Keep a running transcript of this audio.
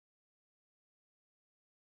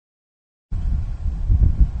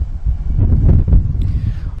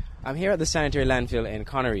I'm here at the sanitary landfill in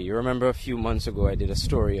Connery. You remember a few months ago I did a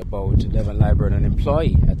story about Devon Liburn, an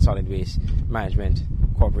employee at Solid Waste Management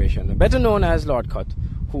Corporation, better known as Lord Cut,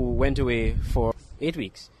 who went away for 8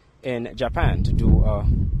 weeks in Japan to do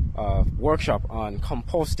a workshop on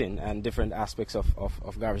composting and different aspects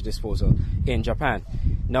of garbage disposal in Japan.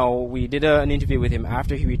 Now, we did an interview with him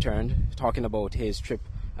after he returned, talking about his trip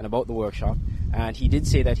and about the workshop, and he did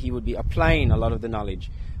say that he would be applying a lot of the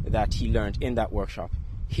knowledge that he learned in that workshop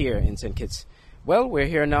here in St. Kitts. Well, we're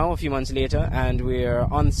here now a few months later, and we're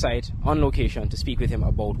on site, on location, to speak with him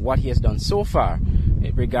about what he has done so far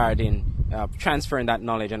regarding transferring that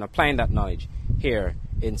knowledge and applying that knowledge here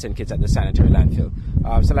in St. Kitts at the sanitary landfill.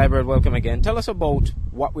 Mr. Liburn, welcome again. Tell us about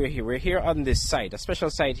what we're here. We're here on this site, a special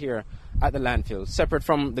site here at the landfill, separate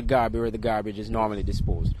from the garbage where the garbage is normally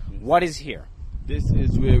disposed. What is here? This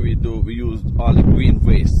is where we use all the green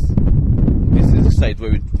waste. This is the site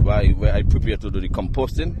where I prepare to do the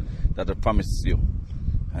composting that I promised you.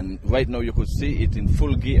 And right now you could see it in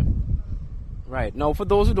full gear. Right. Now, for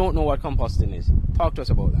those who don't know what composting is, talk to us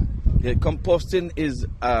about that. Yeah, composting is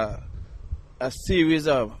a series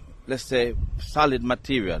of, let's say, solid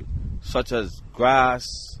material, such as grass,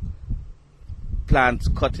 plants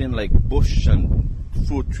cutting like bush and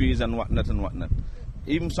fruit trees and whatnot.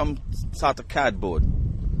 Even some sort of cardboard,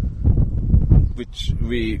 which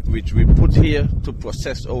we put here to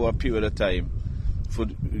process over a period of time. For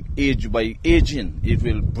by aging, it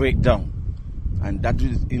will break down, and that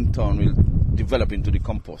will in turn will develop into the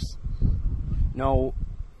compost. Now,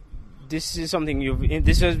 this is something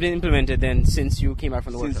this has been implemented then since you came out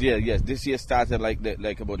from the workshop? Yes. This year started like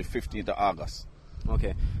about the 15th of August.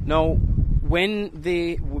 Okay. Now,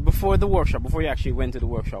 before you actually went to the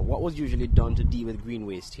workshop, what was usually done to deal with green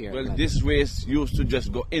waste here? Well, this waste used to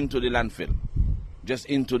just go into the landfill, just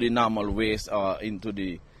into the normal waste or into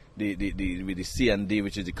the C&D,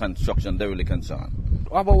 which is the construction derelict concern.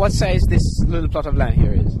 How about what size this little plot of land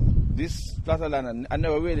here is? This plot of land, I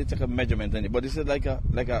never really take a measurement on it, but this is like a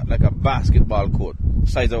basketball court,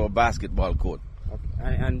 size of a basketball court.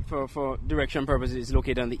 Okay. And for direction purposes, it's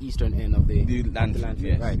located on the eastern end of the landfill.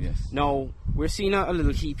 Yes, right. Yes. Now, we're seeing a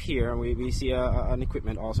little heap here, and we see an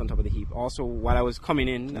equipment also on top of the heap. Also, while I was coming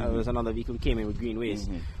in, there was another vehicle came in with green waste.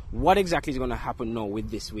 What exactly is going to happen now with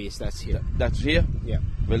this waste that's here? That's here? Yeah.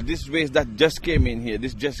 Well, this waste that just came in here,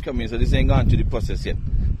 so this ain't gone to the process yet.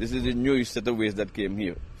 This is the newest set of waste that came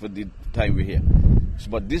here for the time we're here.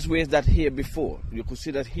 But this waste that here before, you could see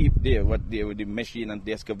that heap there, what there with the machine and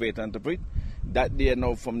the excavator and the brick, that there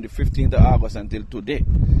now from the 15th of August until today,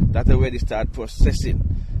 that's where they start processing.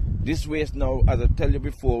 This waste now, as I tell you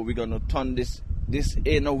before, we're going to turn this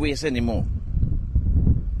ain't no waste anymore.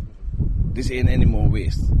 This ain't any more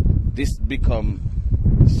waste. This become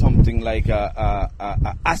something like a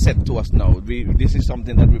asset to us now. This is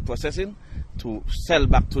something that we're processing to sell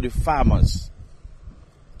back to the farmers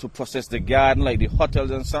to process the garden, like the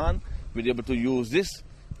hotels and so on. We're able to use this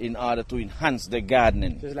in order to enhance the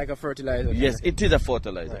gardening. So it's like a fertilizer? Yes, it is a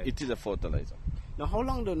fertilizer. Right. It is a fertilizer. Now, how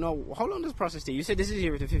long does the process take? You said this is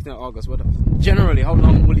here to 15th of August, but generally, how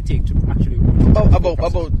long will it take to actually?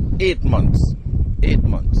 About 8 months. 8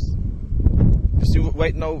 months. You see,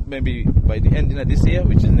 right now, maybe by the ending of this year,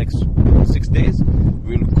 which is the next 6 days,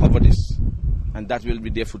 we'll cover this. And that will be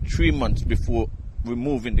there for 3 months before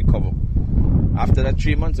removing the cover. After that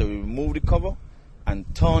 3 months, I will remove the cover and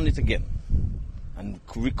turn it again. And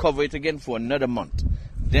recover it again for another month.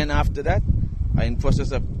 Then after that, I'm in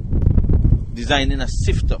process of designing a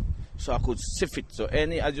sifter so I could sift it. So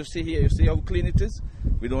as you see here, you see how clean it is?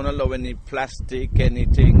 We don't allow any plastic,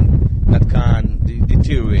 anything that can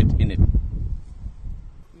deteriorate in it.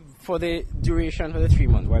 For the duration, for the 3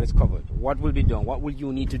 months while it's covered, what will be done? What will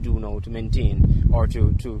you need to do now to maintain or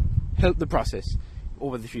to help the process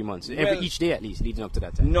over the 3 months? Each day at least, leading up to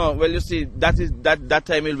that time? No, well, you see, that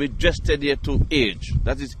time will be just there to age.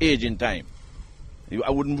 That is aging time.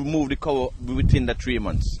 I wouldn't remove the cover within the 3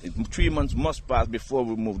 months. 3 months must pass before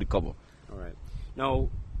we remove the cover. All right. Now,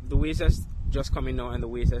 the waste that's just coming now and the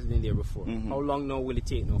waste that's been there before, how long now will it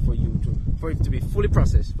take now for it to be fully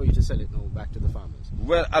processed, for you to sell it now back to the farmers?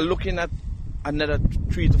 Well, I'm looking at another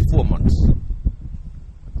 3 to 4 months.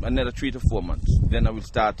 Another 3 to 4 months. Then I will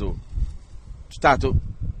start to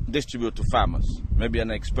distribute to farmers. Maybe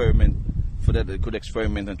an experiment for that they could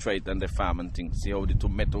experiment and try it on their farm and things. See how the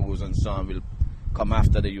tomatoes and so on will come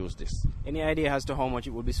after they use this. Any idea as to how much it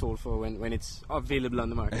will be sold for when it's available on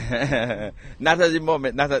the market? Not at the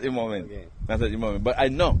moment. Okay. Not at the moment. But I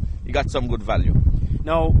know it got some good value.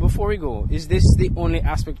 Now, before we go, is this the only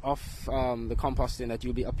aspect of the composting that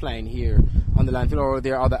you'll be applying here on the landfill, or are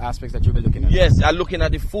there other aspects that you'll be looking at? Yes, I'm looking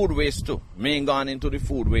at the food waste too. We ain't gone into the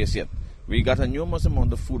food waste yet. We got a enormous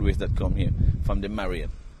amount of food waste that come here from the Marriott.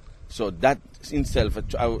 So that in itself,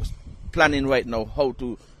 I was planning right now how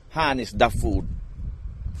to harness that food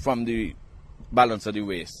from the balance of the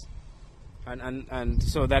waste. And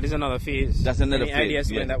so that is another phase. That's another phase. Any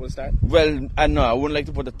ideas yeah. when that will start? Well, I know I wouldn't like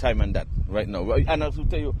to put a time on that right now. And I have to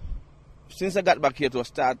tell you, since I got back here to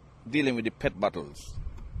start dealing with the PET bottles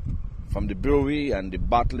from the brewery and the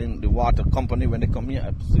bottling, the water company, when they come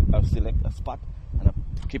here, I select a spot and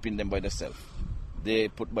I'm keeping them by themselves. They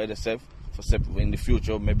put by themselves for in the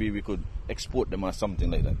future. Maybe we could export them or something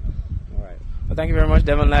like that. All right. Well, thank you very much,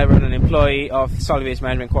 Devon Lyburn, an employee of Solid Waste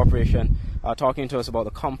Management Corporation, talking to us about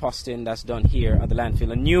the composting that's done here at the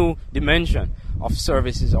landfill, a new dimension of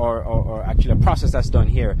services or actually a process that's done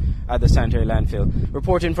here at the sanitary landfill.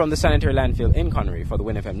 Reporting from the sanitary landfill in Connery for the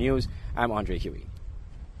Win FM News, I'm Andre Huey.